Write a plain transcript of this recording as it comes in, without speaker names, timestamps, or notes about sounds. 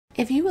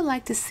If you would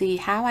like to see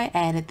how I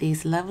added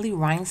these lovely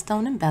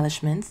rhinestone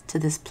embellishments to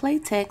this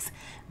Playtex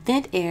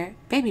Vent Air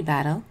baby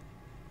bottle,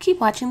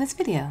 keep watching this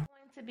video.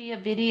 It's going to be a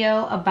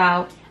video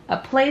about a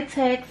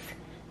Playtex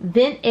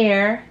Vent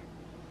Air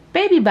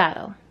baby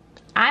bottle.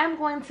 I am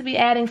going to be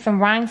adding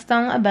some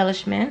rhinestone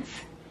embellishments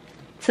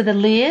to the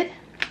lid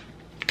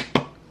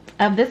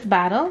of this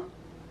bottle.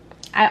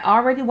 I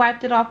already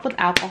wiped it off with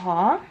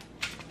alcohol,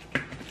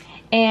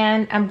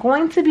 and I'm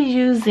going to be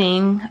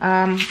using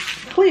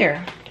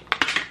clear.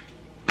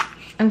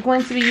 I'm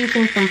going to be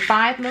using some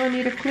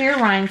 5mm clear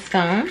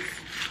rhinestones.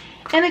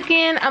 And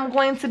again, I'm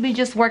going to be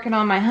just working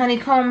on my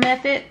honeycomb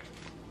method.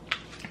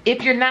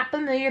 If you're not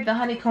familiar, the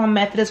honeycomb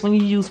method is when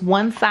you use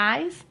one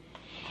size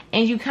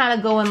and you kind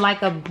of go in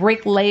like a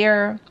brick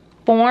layer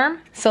form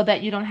so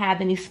that you don't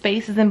have any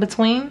spaces in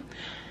between.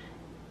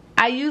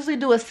 I usually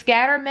do a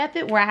scatter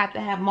method where I have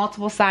to have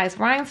multiple size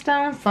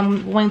rhinestones, so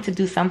I'm going to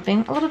do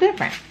something a little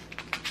different.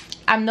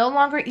 I'm no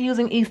longer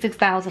using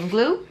E6000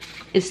 glue.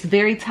 It's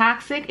very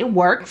toxic. It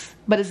works,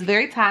 but it's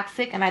very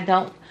toxic and I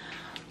don't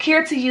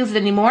care to use it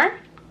anymore,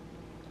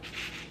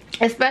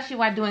 especially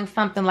while doing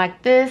something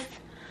like this.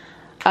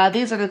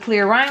 These are the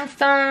clear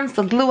rhinestones.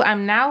 The glue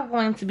I'm now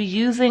going to be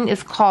using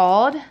is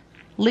called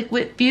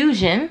Liquid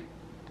Fusion.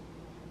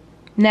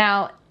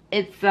 Now,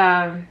 it's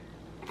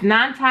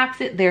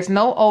non-toxic, there's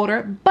no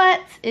odor,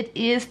 but it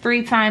is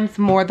 3 times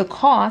more the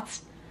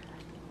cost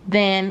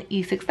than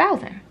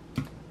E6000.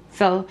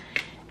 So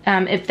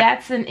if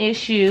that's an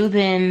issue,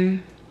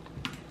 then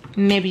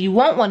maybe you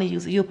won't want to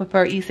use it. You'll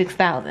prefer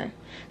E6000.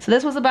 So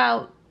this was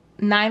about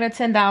 $9 or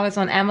 $10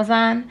 on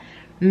Amazon.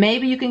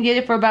 Maybe you can get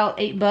it for about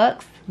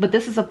 $8, but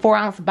this is a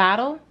 4-ounce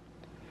bottle.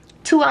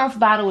 2-ounce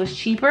bottle is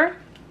cheaper.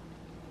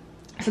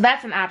 So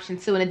that's an option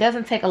too, and it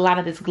doesn't take a lot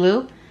of this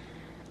glue.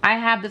 I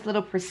have this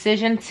little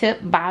precision tip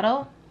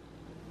bottle.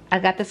 I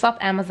got this off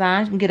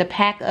Amazon. You can get a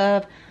pack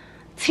of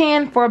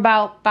 10 for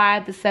about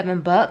 $5 to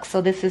 $7. So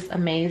this is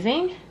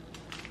amazing.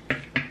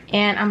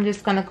 And I'm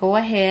just gonna go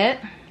ahead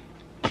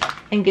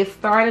and get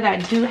started. I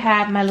do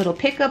have my little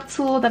pickup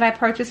tool that I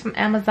purchased from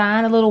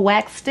Amazon, a little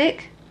wax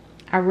stick.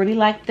 I really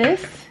like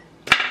this.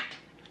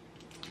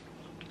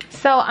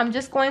 So I'm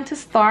just going to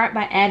start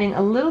by adding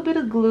a little bit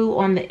of glue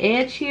on the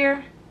edge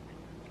here.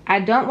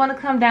 I don't want to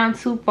come down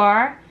too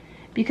far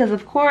because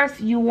of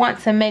course you want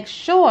to make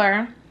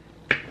sure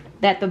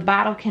that the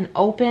bottle can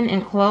open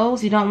and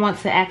close. You don't want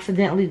to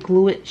accidentally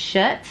glue it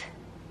shut.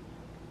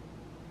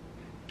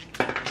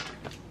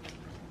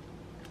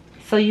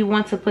 So you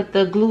want to put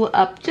the glue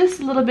up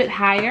just a little bit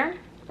higher.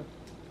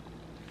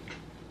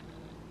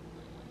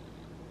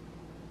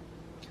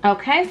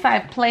 Okay, so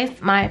I've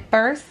placed my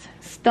first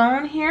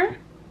stone here.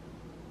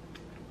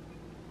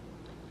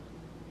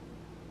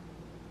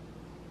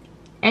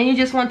 And you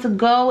just want to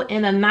go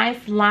in a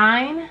nice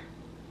line,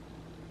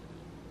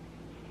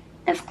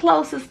 as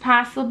close as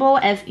possible,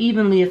 as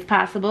evenly as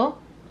possible.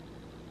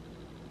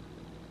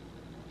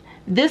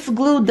 This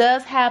glue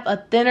does have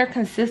a thinner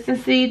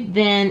consistency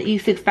than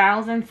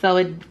E6000, so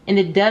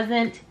it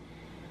doesn't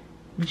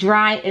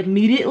dry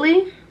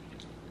immediately.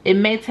 It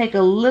may take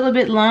a little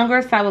bit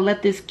longer, so I will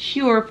let this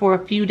cure for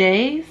a few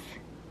days.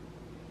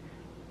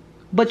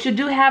 But you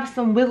do have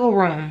some wiggle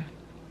room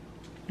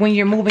when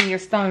you're moving your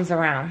stones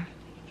around.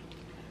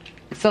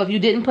 So if you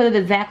didn't put it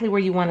exactly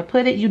where you want to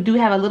put it, you do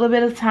have a little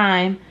bit of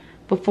time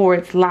before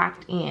it's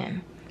locked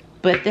in.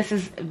 But this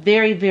is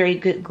very, very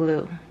good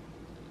glue.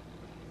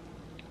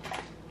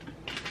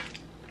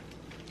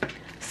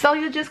 So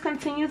you just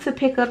continue to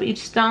pick up each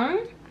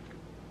stone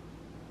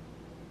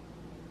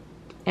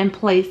and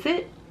place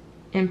it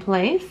in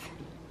place.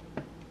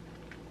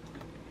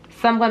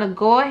 So I'm going to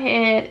go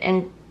ahead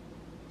and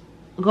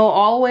go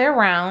all the way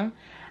around.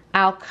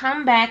 I'll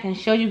come back and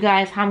show you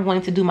guys how I'm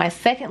going to do my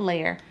second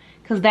layer,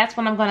 because that's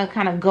when I'm going to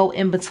kind of go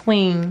in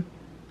between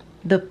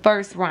the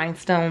first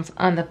rhinestones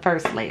on the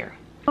first layer.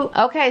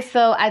 Okay,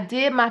 so I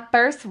did my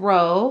first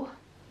row.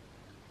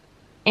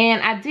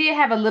 And I did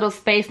have a little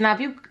space. Now,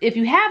 if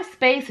you have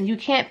space and you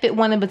can't fit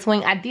one in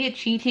between, I did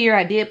cheat here.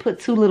 I did put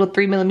 2 little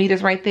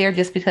 3mm right there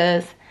just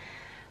because.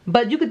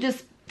 But you could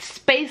just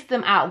space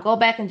them out. Go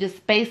back and just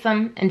space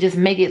them and just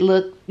make it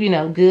look, you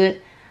know, good.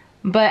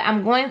 But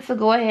I'm going to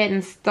go ahead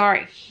and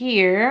start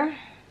here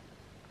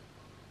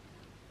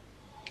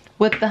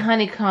with the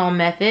honeycomb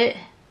method.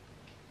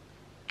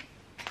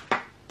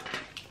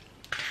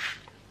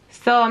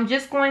 So I'm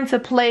just going to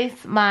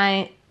place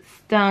my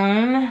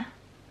stone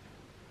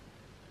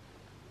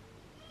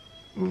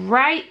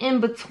right in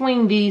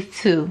between these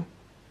two,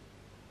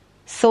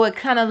 so it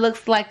kind of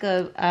looks like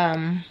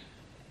a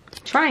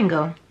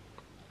triangle.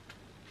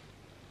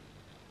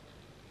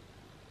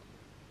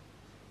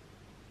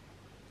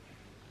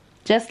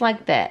 Just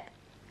like that.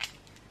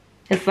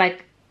 It's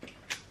like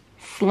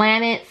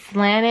slanted,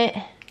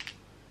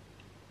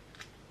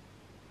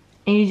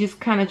 and you just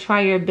kind of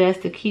try your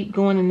best to keep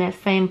going in that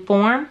same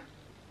form,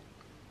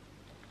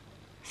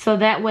 so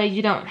that way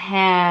you don't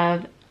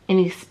have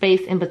any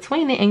space in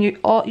between it, and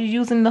you're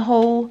using the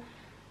whole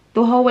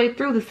way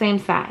through the same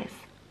size.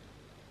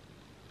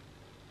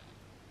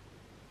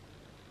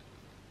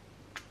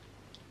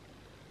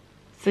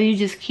 So you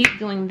just keep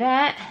doing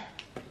that.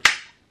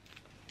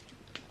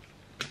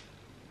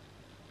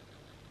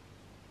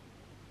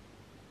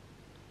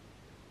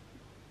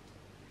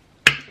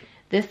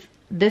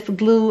 This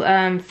glue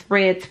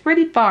spreads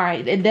pretty far.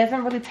 It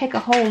doesn't really take a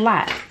whole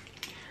lot,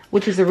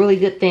 which is a really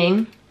good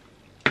thing.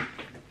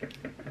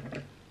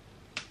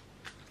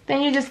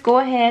 Then you just go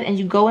ahead and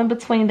you go in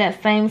between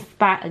that same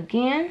spot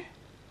again.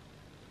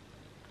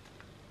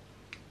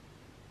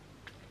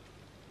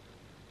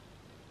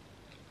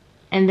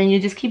 And then you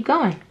just keep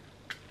going.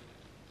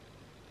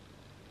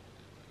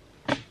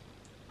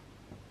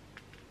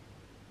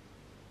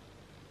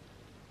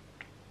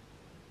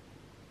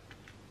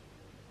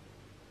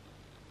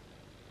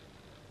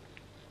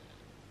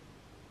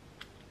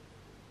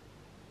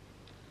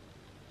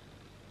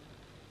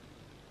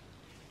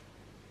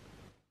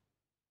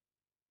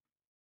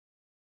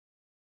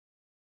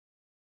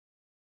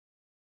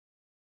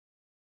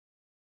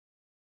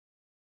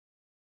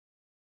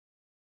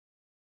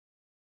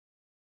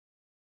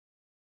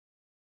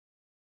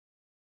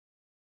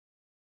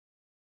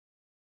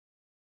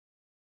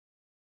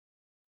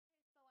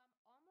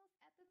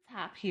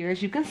 Top here,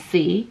 as you can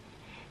see.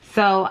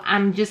 So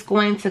I'm just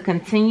going to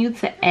continue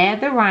to add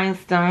the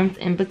rhinestones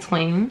in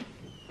between,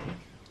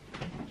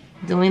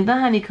 doing the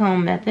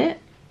honeycomb method.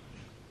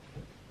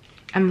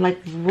 I'm like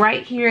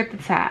right here at the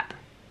top.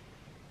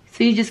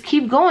 So you just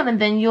keep going,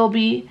 and then you'll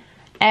be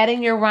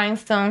adding your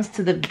rhinestones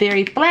to the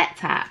very flat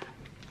top.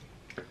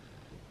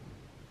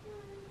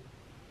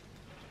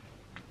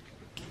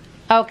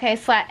 Okay,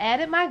 so I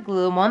added my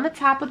glue. I'm on the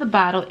top of the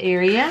bottle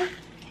area.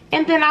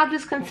 And then I'll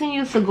just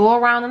continue to go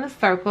around in a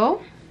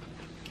circle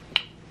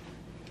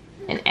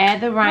and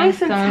add the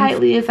rhinestones nice and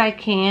tightly as I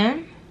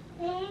can.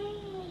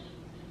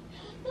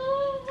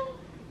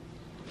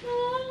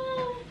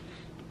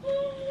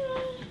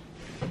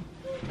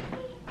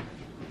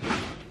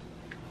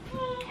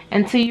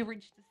 Until you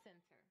reach the center.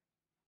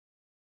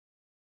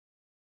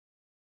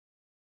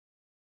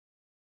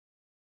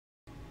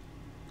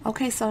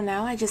 Okay, so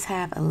now I just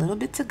have a little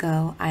bit to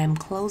go. I am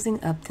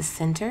closing up the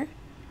center.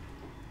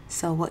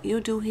 So what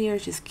you'll do here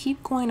is just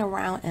keep going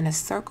around in a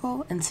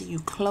circle until you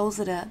close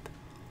it up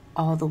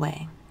all the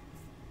way.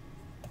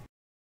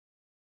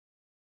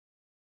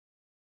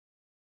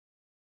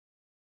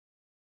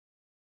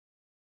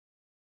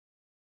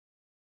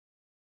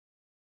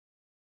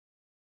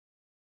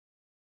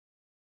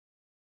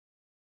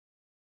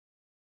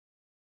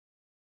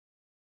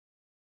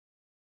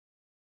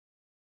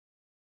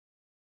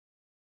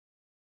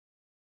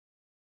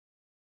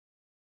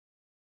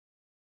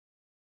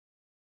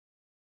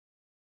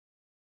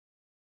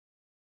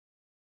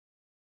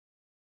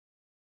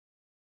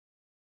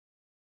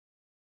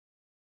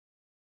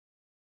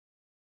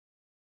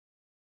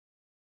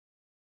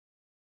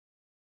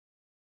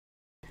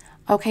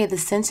 Okay, the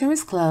center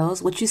is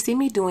closed. What you see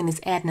me doing is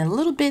adding a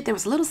little bit. There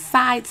was a little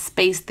side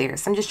space there,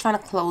 so I'm just trying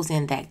to close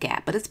in that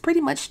gap, but it's pretty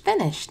much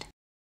finished.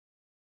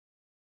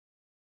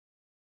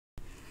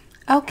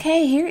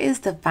 Okay, here is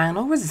the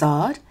final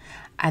result.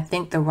 I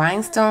think the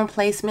rhinestone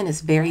placement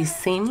is very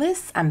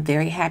seamless. I'm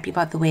very happy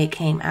about the way it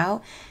came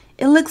out.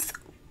 It looks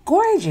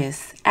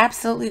gorgeous,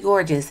 absolutely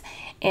gorgeous,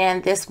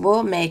 and this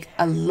will make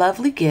a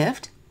lovely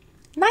gift.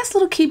 Nice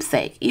little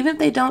keepsake, even if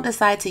they don't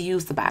decide to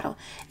use the bottle.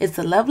 It's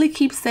a lovely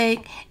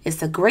keepsake.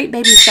 It's a great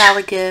baby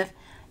shower gift.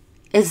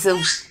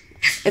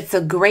 It's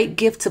a great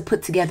gift to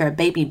put together a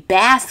baby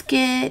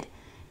basket,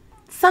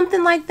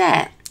 something like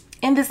that.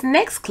 In this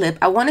next clip,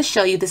 I want to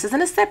show you, this isn't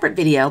a separate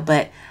video,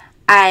 but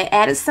I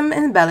added some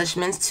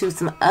embellishments to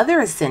some other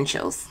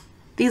essentials.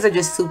 These are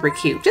just super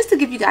cute, just to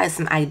give you guys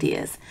some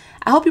ideas.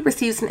 I hope you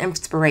received some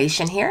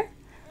inspiration here.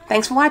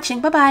 Thanks for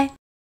watching. Bye-bye.